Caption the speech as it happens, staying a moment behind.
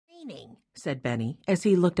raining," said Benny as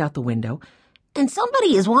he looked out the window, "and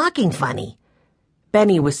somebody is walking funny."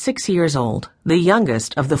 Benny was 6 years old, the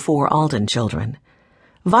youngest of the 4 Alden children.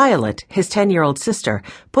 Violet, his 10-year-old sister,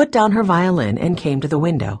 put down her violin and came to the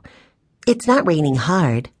window. "It's not raining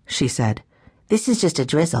hard," she said. "This is just a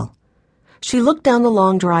drizzle." She looked down the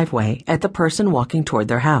long driveway at the person walking toward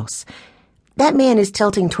their house. "That man is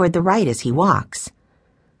tilting toward the right as he walks."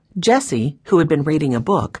 Jessie, who had been reading a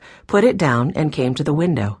book, put it down and came to the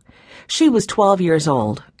window. She was 12 years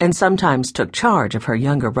old and sometimes took charge of her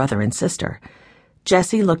younger brother and sister.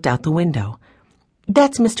 Jessie looked out the window.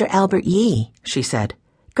 "That's Mr. Albert Yee," she said,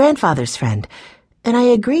 "Grandfather's friend, and I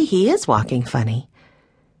agree he is walking funny."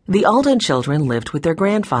 The Alden children lived with their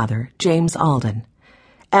grandfather, James Alden.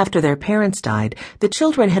 After their parents died, the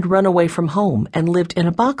children had run away from home and lived in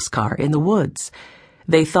a boxcar in the woods.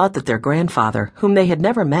 They thought that their grandfather, whom they had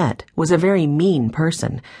never met, was a very mean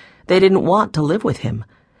person. They didn't want to live with him.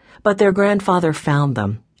 But their grandfather found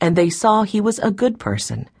them, and they saw he was a good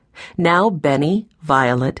person. Now Benny,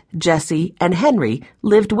 Violet, Jessie, and Henry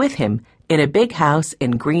lived with him in a big house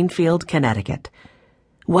in Greenfield, Connecticut.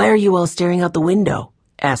 "Why are you all staring out the window?"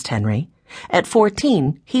 asked Henry. At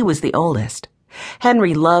 14, he was the oldest.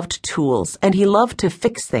 Henry loved tools, and he loved to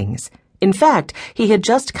fix things. In fact, he had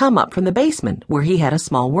just come up from the basement where he had a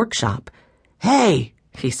small workshop. "Hey,"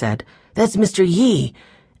 he said, "that's Mr. Yee,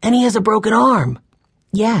 and he has a broken arm."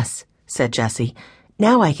 "Yes," said Jessie.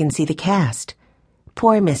 "Now I can see the cast."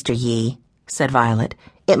 "Poor Mr. Yee," said Violet.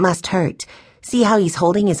 "It must hurt. See how he's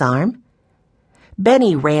holding his arm?"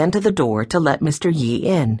 Benny ran to the door to let Mr. Yee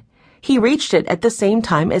in. He reached it at the same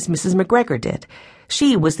time as Mrs. McGregor did.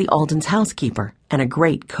 She was the Aldens' housekeeper and a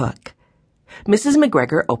great cook. Mrs.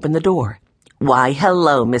 McGregor opened the door. "Why,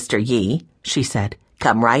 hello, Mr. Yee," she said.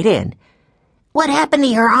 "Come right in." "What happened to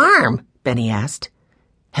your arm?" Benny asked.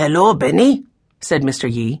 "Hello, Benny," said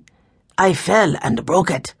Mr. Yee. "I fell and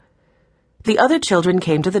broke it." The other children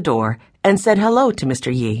came to the door and said hello to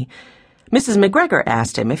Mr. Yee. Mrs. McGregor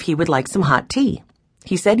asked him if he would like some hot tea.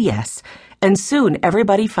 He said yes, and soon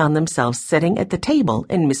everybody found themselves sitting at the table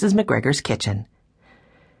in Mrs. McGregor's kitchen.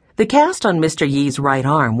 The cast on Mr. Yee's right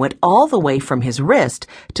arm went all the way from his wrist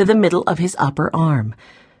to the middle of his upper arm.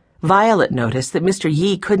 Violet noticed that Mr.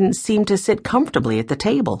 Yee couldn't seem to sit comfortably at the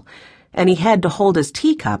table, and he had to hold his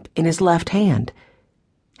teacup in his left hand.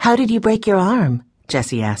 "How did you break your arm?"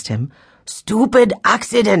 Jessie asked him. "Stupid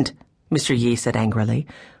accident," Mr. Yee said angrily.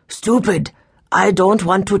 "Stupid. I don't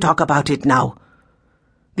want to talk about it now."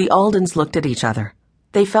 The Aldens looked at each other.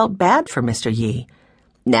 They felt bad for Mr. Yee.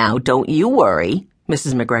 "Now, don't you worry,"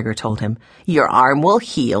 Mrs. McGregor told him. "Your arm will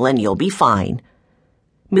heal and you'll be fine."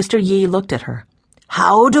 Mr. Yee looked at her.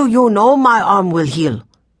 "How do you know my arm will heal?"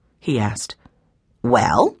 he asked.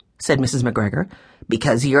 "Well," said Mrs. McGregor,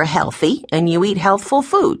 "because you're healthy and you eat healthful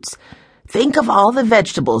foods. Think of all the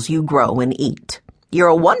vegetables you grow and eat.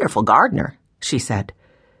 You're a wonderful gardener," she said.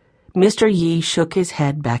 Mr. Yee shook his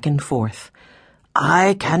head back and forth.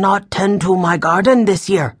 "I cannot tend to my garden this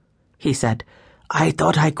year," he said. "I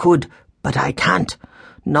thought I could, but I can't.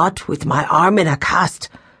 Not with my arm in a cast.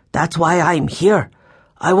 That's why I'm here.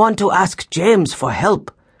 I want to ask James for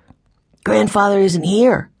help." "Grandfather isn't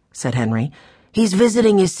here," said Henry. "He's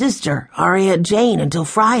visiting his sister, our Aunt Jane, until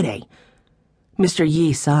Friday." Mr.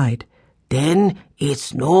 Yee sighed. "Then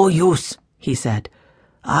it's no use," he said.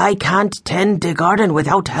 "I can't tend the garden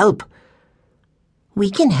without help."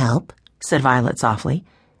 "We can help," said Violet softly.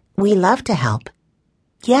 "We love to help."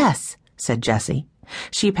 "Yes," said Jessie.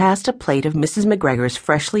 She passed a plate of Mrs. McGregor's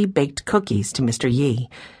freshly baked cookies to Mr. Yee.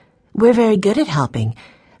 "We're very good at helping.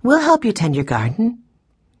 We'll help you tend your garden."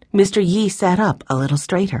 Mr. Yee sat up a little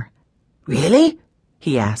straighter. "Really?"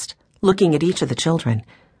 he asked, looking at each of the children.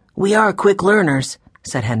 "We are quick learners,"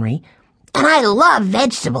 said Henry. "And I love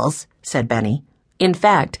vegetables," said Benny. In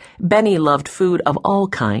fact, Benny loved food of all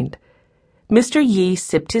kind. Mr. Yee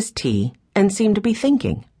sipped his tea and seemed to be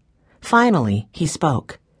thinking. Finally, he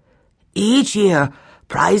spoke. "Each year,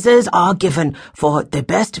 prizes are given for the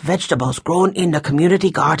best vegetables grown in the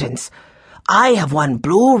community gardens. I have won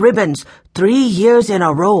blue ribbons 3 years in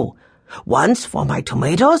a row. Once for my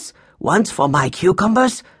tomatoes, once for my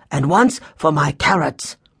cucumbers, and once for my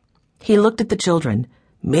carrots." He looked at the children.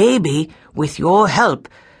 "Maybe, with your help,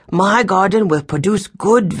 my garden will produce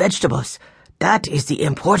good vegetables. That is the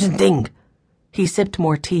important thing." He sipped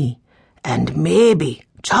more tea. "And maybe,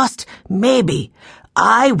 just maybe,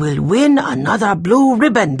 I will win another blue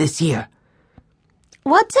ribbon this year."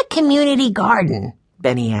 "What's a community garden?"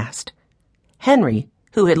 Benny asked. Henry,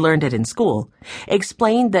 who had learned it in school,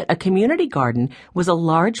 explained that a community garden was a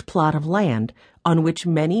large plot of land on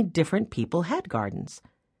which many different people had gardens.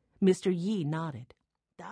 Mr. Yee nodded.